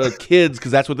or kids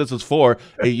because that's what this is for.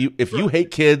 If you hate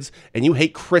kids and you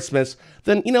hate Christmas,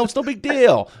 then, it's no big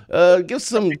deal. Give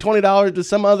some $20 to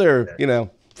some other,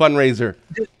 fundraiser.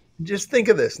 Just think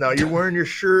of this. Now you're wearing your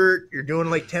shirt. You're doing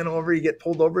like 10 over. You get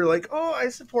pulled over. You're like, oh, I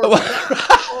support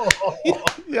that.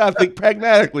 Yeah, I think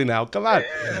pragmatically now. Come on.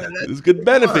 This could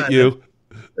benefit you.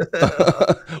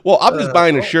 Well, I'm just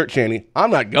buying a shirt, Channy.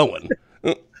 I'm not going.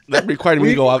 That required me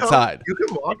to go outside. You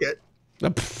can walk it.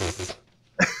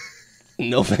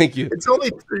 No, thank you. It's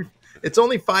only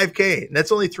 5K, and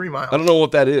that's only 3 miles. I don't know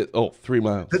what that is. Oh, 3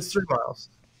 miles. It's 3 miles.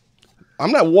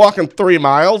 I'm not walking 3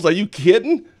 miles. Are you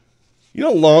kidding? You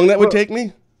know how long that would take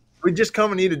me? We just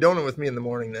come and eat a donut with me in the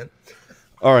morning then.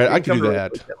 All right, I can do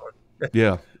that.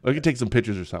 Yeah, I can take some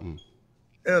pictures or something.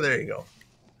 Oh, there you go.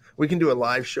 We can do a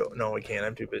live show. No, we can't.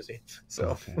 I'm too busy. So,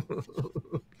 okay.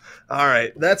 All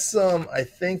right. That's I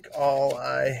think all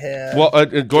I have. Well,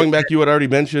 going back, you had already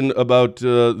mentioned about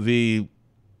the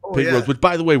pig roast, which,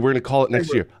 by the way, we're going to call it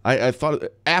next year. I thought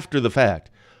after the fact,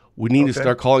 we need to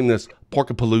start calling this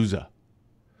Porkapalooza.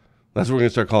 That's what we're going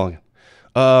to start calling it.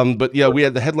 But yeah, we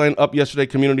had the headline up yesterday.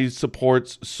 Community support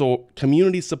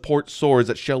soars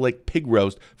at Shell Lake Pig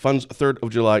Roast. Funds 3rd of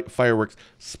July fireworks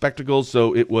spectacles.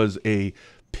 So it was a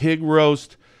pig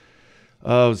roast,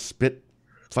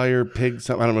 Spitfire pig,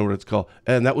 something, I don't remember what it's called.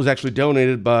 And that was actually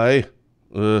donated by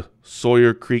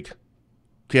Sawyer Creek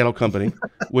Cattle Company,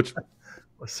 which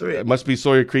it must be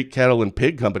Sawyer Creek Cattle and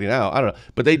Pig Company now. I don't know.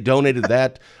 But they donated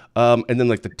that. And then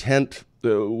like the tent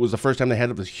was the first time they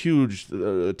had this huge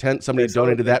tent. Somebody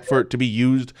donated that for it to be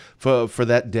used for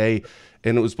that day.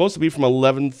 And it was supposed to be from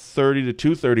 11:30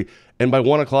 to 2:30. And by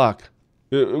 1 o'clock,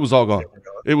 it was all gone.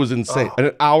 It was insane.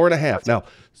 An hour and a half. Now,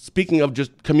 speaking of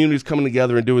just communities coming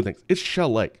together and doing things, it's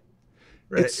Shell Lake.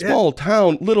 Right. It's small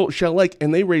town, little Shell Lake,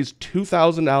 and they raised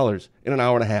 $2,000 in an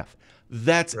hour and a half.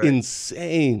 That's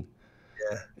insane.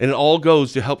 Yeah. And it all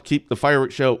goes to help keep the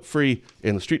fireworks show free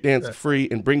and the street dance free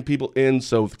and bring people in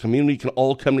so the community can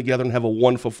all come together and have a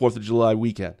wonderful 4th of July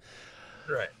weekend.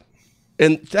 Right.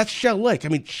 And that's Shell Lake. I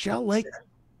mean, Shell Lake,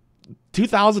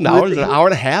 $2,000 in an hour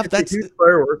and a half? That's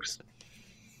fireworks.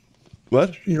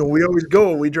 What? You know, we always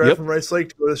go. We drive from Rice Lake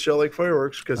to go to Shell Lake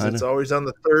Fireworks because it's always on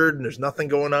the 3rd and there's nothing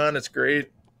going on. It's great.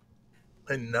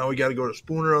 And now we got to go to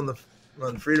Spooner on the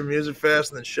Freedom Music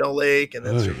Fest and then Shell Lake, and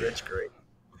it's great.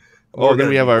 Oh, then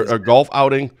we have our golf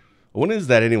outing. When is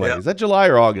that anyway? Is that July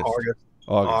or August?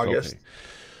 August. Okay.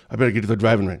 I better get to the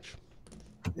driving range.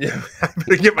 Yeah, I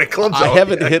better get my clubs out. I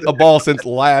haven't hit a ball since the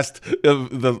last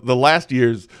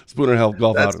year's Spooner Health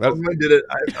golf outing. I did it.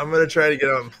 I'm going to try to get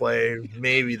out and play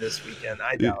maybe this weekend.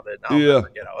 I doubt it. I'll never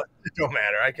get out. It don't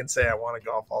matter. I can say I want to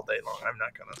golf all day long. I'm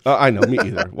not going to. I know, me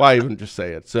either. Why even just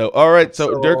say it? So, all right.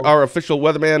 So Dirk, our official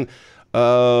weatherman,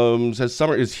 says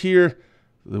summer is here.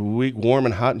 The week warm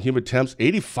and hot and humid temps,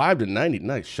 85 to 90.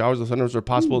 Nice. Showers and thunderstorms are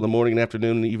possible in the morning and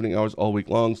afternoon and the evening hours all week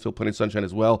long. Still plenty of sunshine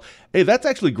as well. Hey, that's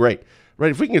actually great. Right,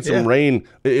 if we can get some rain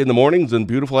in the mornings and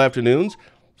beautiful afternoons,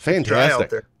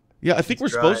 fantastic. Yeah, I think we're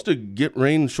supposed to get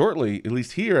rain shortly, at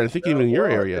least here. I think even in your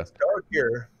area. It's dark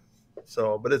here,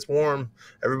 but it's warm.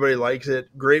 Everybody likes it.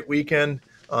 Great weekend.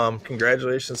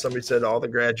 Congratulations. Somebody said all the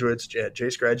graduates.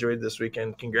 Jace graduated this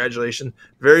weekend. Congratulations.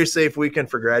 Very safe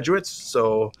weekend for graduates,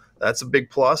 so that's a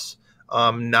big plus.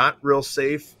 Not real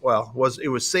safe. Well, it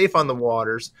was safe on the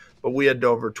waters, but we had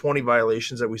over 20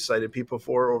 violations that we cited people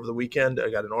for over the weekend.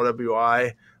 I got an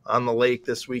OWI on the lake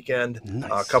this weekend. Nice.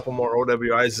 A couple more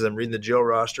OWIs as I'm reading the jail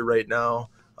roster right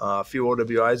now. A few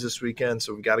OWIs this weekend,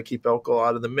 so we've got to keep alcohol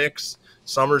out of the mix.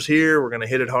 Summer's here. We're going to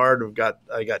hit it hard.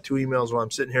 I got 2 emails while I'm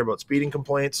sitting here about speeding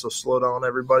complaints, so slow down,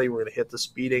 everybody. We're going to hit the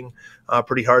speeding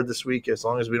pretty hard this week as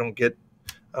long as we don't get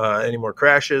any more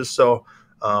crashes. So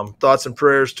thoughts and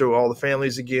prayers to all the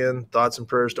families again. Thoughts and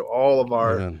prayers to all of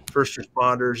our first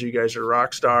responders. You guys are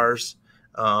rock stars.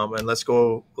 And let's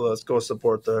go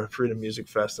support the Freedom Music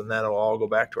Fest, and that'll all go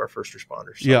back to our first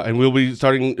responders. So. Yeah, and we'll be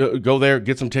starting go there,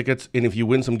 get some tickets, and if you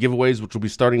win some giveaways, which will be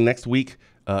starting next week,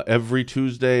 every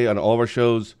Tuesday on all of our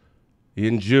shows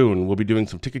in June, we'll be doing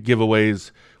some ticket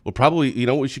giveaways. We'll probably,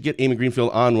 we should get Amy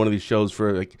Greenfield on one of these shows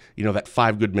for that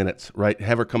 5 good minutes, right?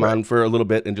 Have her come on for a little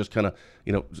bit and just kind of,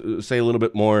 say a little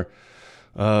bit more.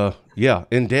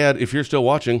 And Dad, if you're still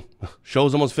watching,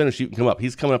 show's almost finished. You can come up.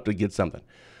 He's coming up to get something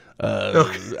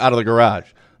out of the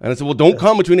garage. And I said, well, don't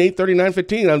come between 8:30 and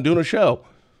 9:15. I'm doing a show.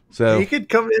 So he could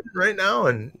come in right now,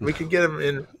 and we could get him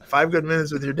in 5 good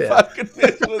minutes with your dad. 5 good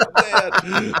minutes with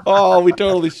Dad. Oh, we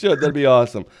totally should. That'd be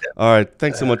awesome. All right.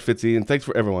 Thanks so much, Fitzy, and thanks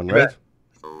for everyone, right?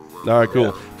 All right,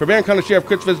 cool. For Barron County Sheriff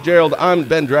Chris Fitzgerald, I'm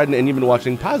Ben Dryden, and you've been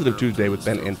watching Positive Tuesday with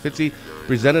Ben and Fitzy,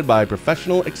 presented by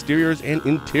Professional Exteriors and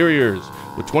Interiors.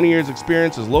 With 20 years'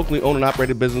 experience as locally owned and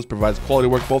operated business, provides quality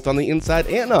work both on the inside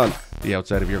and on the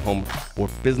outside of your home or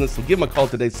business. So give them a call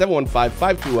today,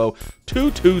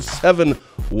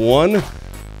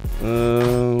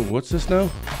 715-520-2271. What's this now?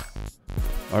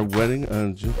 Our wedding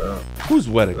on June. Whose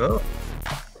wedding?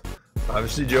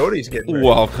 Obviously, Jody's getting married.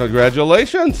 Well,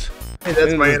 congratulations. Hey,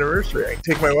 that's my anniversary. I can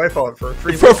take my wife out for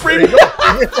free. For free.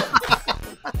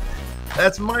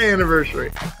 That's my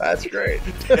anniversary. That's great.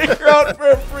 Take her out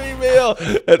for a free meal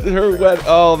at her wedding.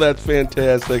 Oh, that's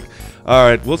fantastic. All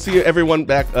right, we'll see you everyone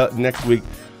back next week.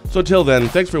 So till then,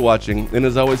 thanks for watching, and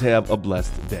as always, have a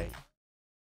blessed day.